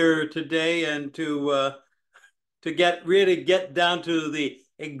nauseum here today, and to get down to the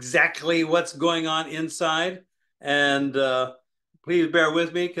exactly what's going on inside. And please bear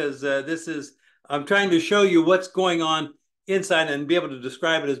with me because I'm trying to show you what's going on inside and be able to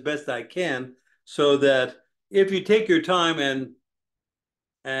describe it as best I can, so that if you take your time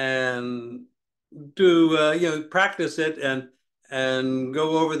and do practice it and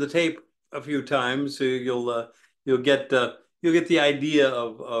go over the tape a few times, so you'll get you'll get the idea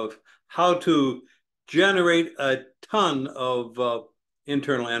of how to generate a ton of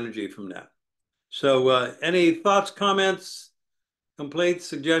internal energy from that. So, any thoughts, comments, complaints,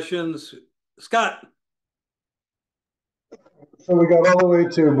 suggestions, Scott? So we got all the way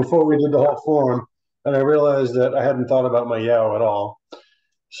to before we did the whole form, and I realized that I hadn't thought about my Yao at all.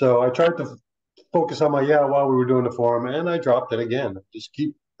 So I tried to focus on my Yao while we were doing the form, and I dropped it again.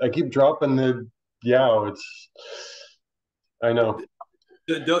 I keep dropping the Yao. I know.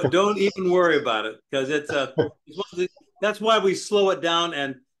 Don't even worry about it, because that's why we slow it down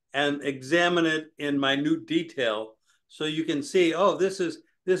and examine it in minute detail, so you can see, oh, this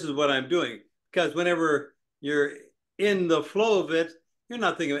is what I'm doing. Because whenever you're in the flow of it, I'm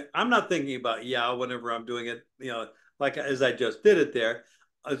not thinking about Yao whenever I'm doing it, like as I just did it there.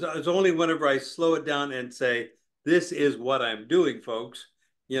 It's only whenever I slow it down and say, this is what I'm doing, folks.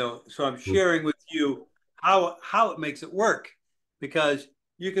 So I'm sharing with you how it makes it work, because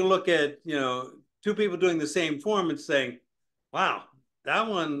you can look at two people doing the same form and saying, wow, that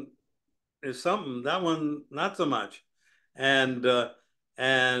one is something, that one not so much. And uh,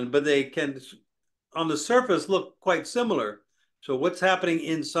 and but they can on the surface look quite similar. So what's happening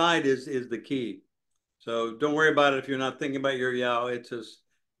inside is the key. So don't worry about it if you're not thinking about your Yao. It's just,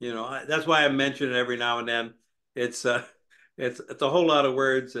 that's why I mention it every now and then. It's it's a whole lot of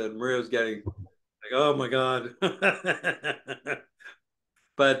words, and Maria's getting like, oh my God.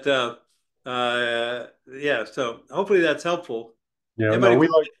 But yeah, so hopefully that's helpful. Yeah, no, Anybody,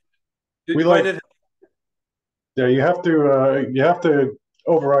 did we you like find it? yeah. You have to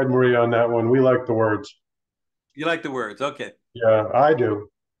override Maria on that one. We like the words. You like the words? Okay. Yeah, I do.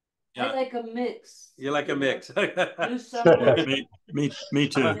 I Yeah, like a mix. you like a mix. Do something. Me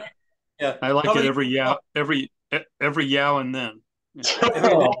too. Yeah. I like How it many? every yow and then. Yeah.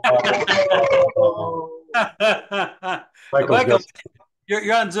 Michael's Michael, got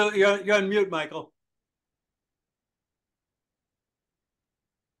you're on Zoom. You're on mute, Michael.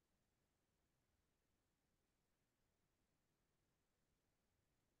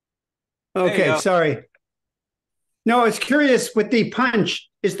 There you Okay, go. sorry. No, it's curious with the punch.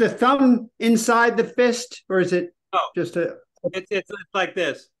 Is the thumb inside the fist, or is it No, just a? it's like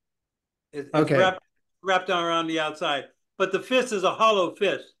this. It's Okay, wrapped around the outside, but the fist is a hollow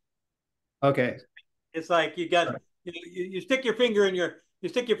fist. okay, It's like you stick your finger in your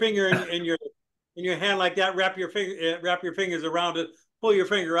hand like that. Wrap your fingers around it. Pull your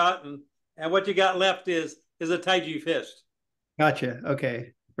finger out, and what you got left is a Taiji fist. gotcha.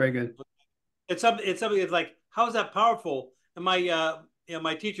 Okay, very good. It's something that's like, how is that powerful? And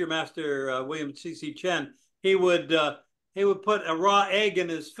my teacher, Master William C.C. Chen, he would put a raw egg in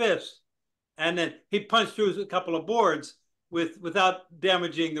his fist, and then he'd punch through a couple of boards without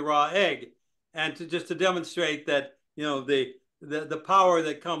damaging the raw egg, and to demonstrate that the power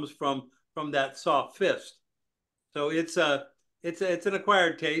that comes from that soft fist. So it's an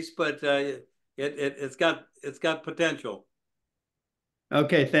acquired taste, but it's got potential.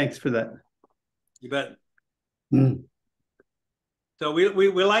 Okay, thanks for that. You bet. Mm. So we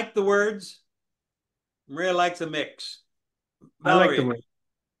like the words. Maria likes a mix. I like the Valerie, word.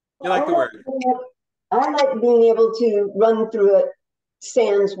 you like the word. I like being able to run through it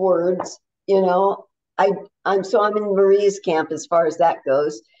sans words, you know. I'm in Marie's camp as far as that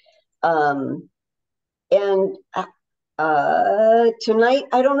goes. Um, and Tonight,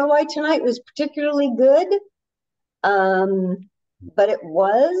 I don't know why tonight was particularly good. But it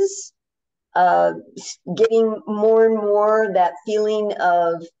was. getting more and more that feeling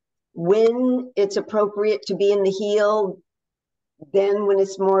of when it's appropriate to be in the heel, then when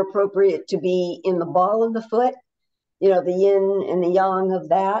it's more appropriate to be in the ball of the foot, you know, the yin and the yang of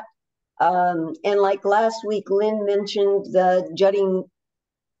that. And like last week, Lynn mentioned the jutting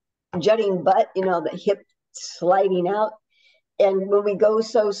butt, you know, the hip sliding out. And when we go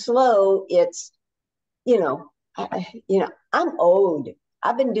so slow, it's, you know, I'm old.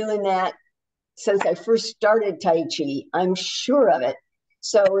 I've been doing that since I first started Tai Chi. I'm sure of it.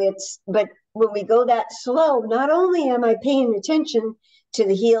 So but when we go that slow, not only am I paying attention to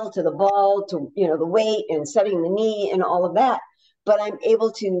the heel, to the ball, to, you know, the weight and setting the knee and all of that, but I'm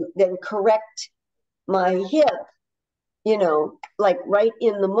able to then correct my hip, you know, like right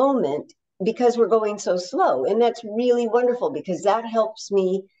in the moment, because we're going so slow. And that's really wonderful, because that helps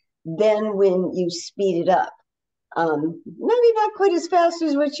me then when you speed it up. Maybe not quite as fast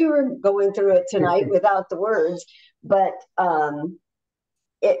as what you were going through it tonight without the words, but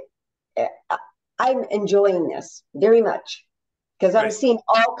I'm enjoying this very much, because I'm seeing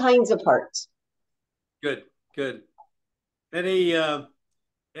all kinds of parts. Good, good. Any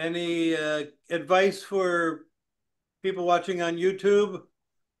advice for people watching on YouTube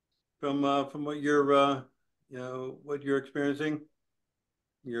from what you're what you're experiencing,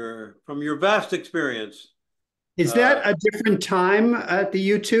 from your vast experience? Is that a different time at the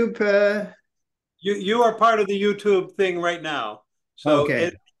YouTube? You are part of the YouTube thing right now, so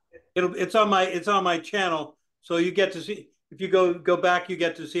okay. it's on my channel, so you get to see, if you go back, you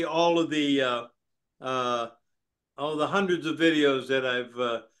get to see all the hundreds of videos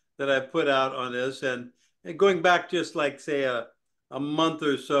that I've put out on this, and going back just like say a month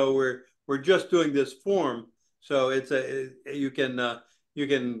or so, we're just doing this form, so you can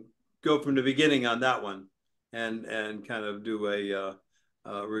go from the beginning on that one and kind of do a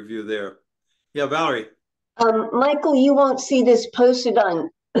review there. Yeah, Valerie. Michael, you won't see this posted on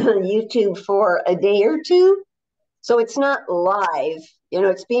YouTube for a day or two, so it's not live. You know,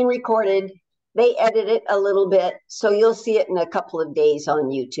 it's being recorded. They edit it a little bit, so you'll see it in a couple of days on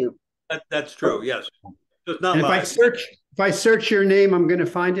YouTube. That's true. Yes, so it's not and live. If I search your name, I'm going to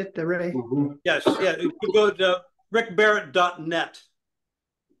find it, Ray. Mm-hmm. Yes, yeah. You go to rickbarrett.net.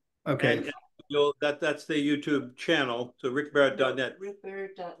 Okay. And that's the YouTube channel. So rickbarrett.net.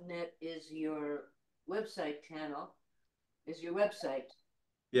 Rickbarrett.net is your website channel. Is your website.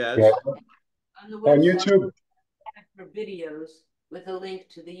 Yes. Yeah. On the website, on YouTube. For videos with a link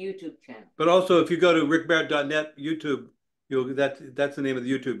to the YouTube channel. But also, if you go to rickbarrett.net YouTube, that's the name of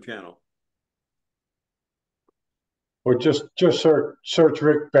the YouTube channel. Or just search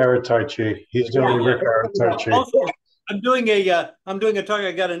Rick Barrett Tai Chi. He's doing Rick Barrett Tai Chi. Also, I'm doing a talk.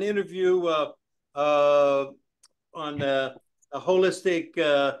 I got an interview on a holistic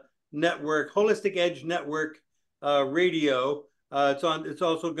network, Holistic Edge Network radio. It's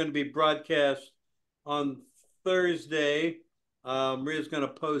also going to be broadcast on Thursday. Maria's going to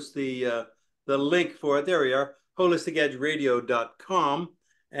post the link for it. There we are, holisticedgeradio.com,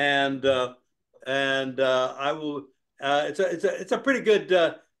 and I will. It's a pretty good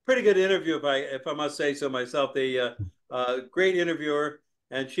interview, if I must say so myself. The great interviewer,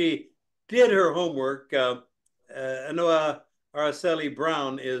 and she did her homework. Anoa Araceli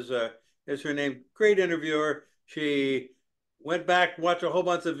Brown is her name. Great interviewer. She went back, watched a whole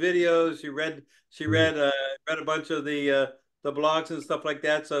bunch of videos. She read a bunch of the blogs and stuff like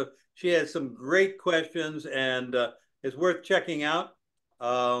that. So she has some great questions, and it's worth checking out.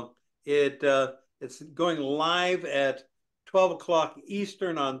 It's going live at 12 o'clock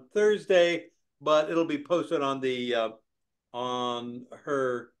Eastern on Thursday, but it'll be posted on the on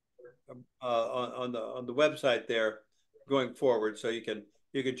the website there going forward, so you can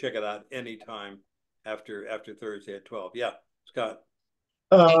check it out anytime after Thursday at 12. Yeah, Scott.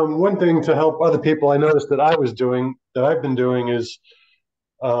 One thing to help other people, I noticed that I've been doing is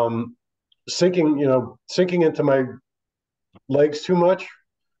sinking into my legs too much,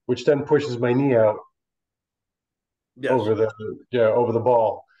 which then pushes my knee out. Yes. over the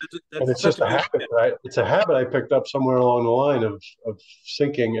ball. And it's just a habit, right? It's a habit I picked up somewhere along the line of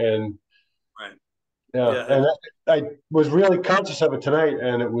sinking, and and I was really conscious of it tonight,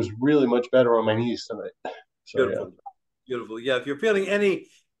 and it was really much better on my knees tonight. So, beautiful. Beautiful. Yeah, if you're feeling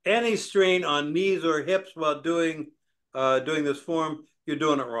any strain on knees or hips while doing this form, you're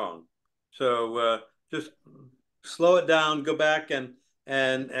doing it wrong. So just slow it down, go back and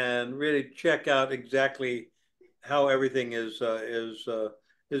really check out exactly how everything is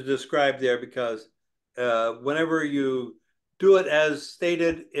described there, because whenever you do it as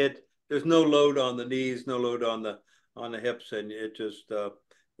stated, there's no load on the knees, no load on the hips, and it just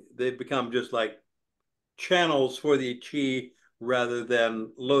they become just like channels for the chi rather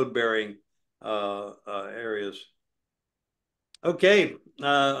than load-bearing areas. Okay,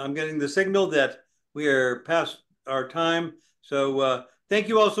 I'm getting the signal that we are past our time. So thank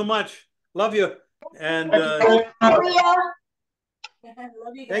you all so much. Love you. And Maria. Love you guys.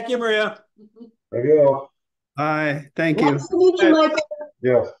 thank you, Maria. There you go. Hi, thank you. Nice to meet you, Michael.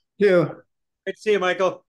 Yes. You. Great to see you, Michael.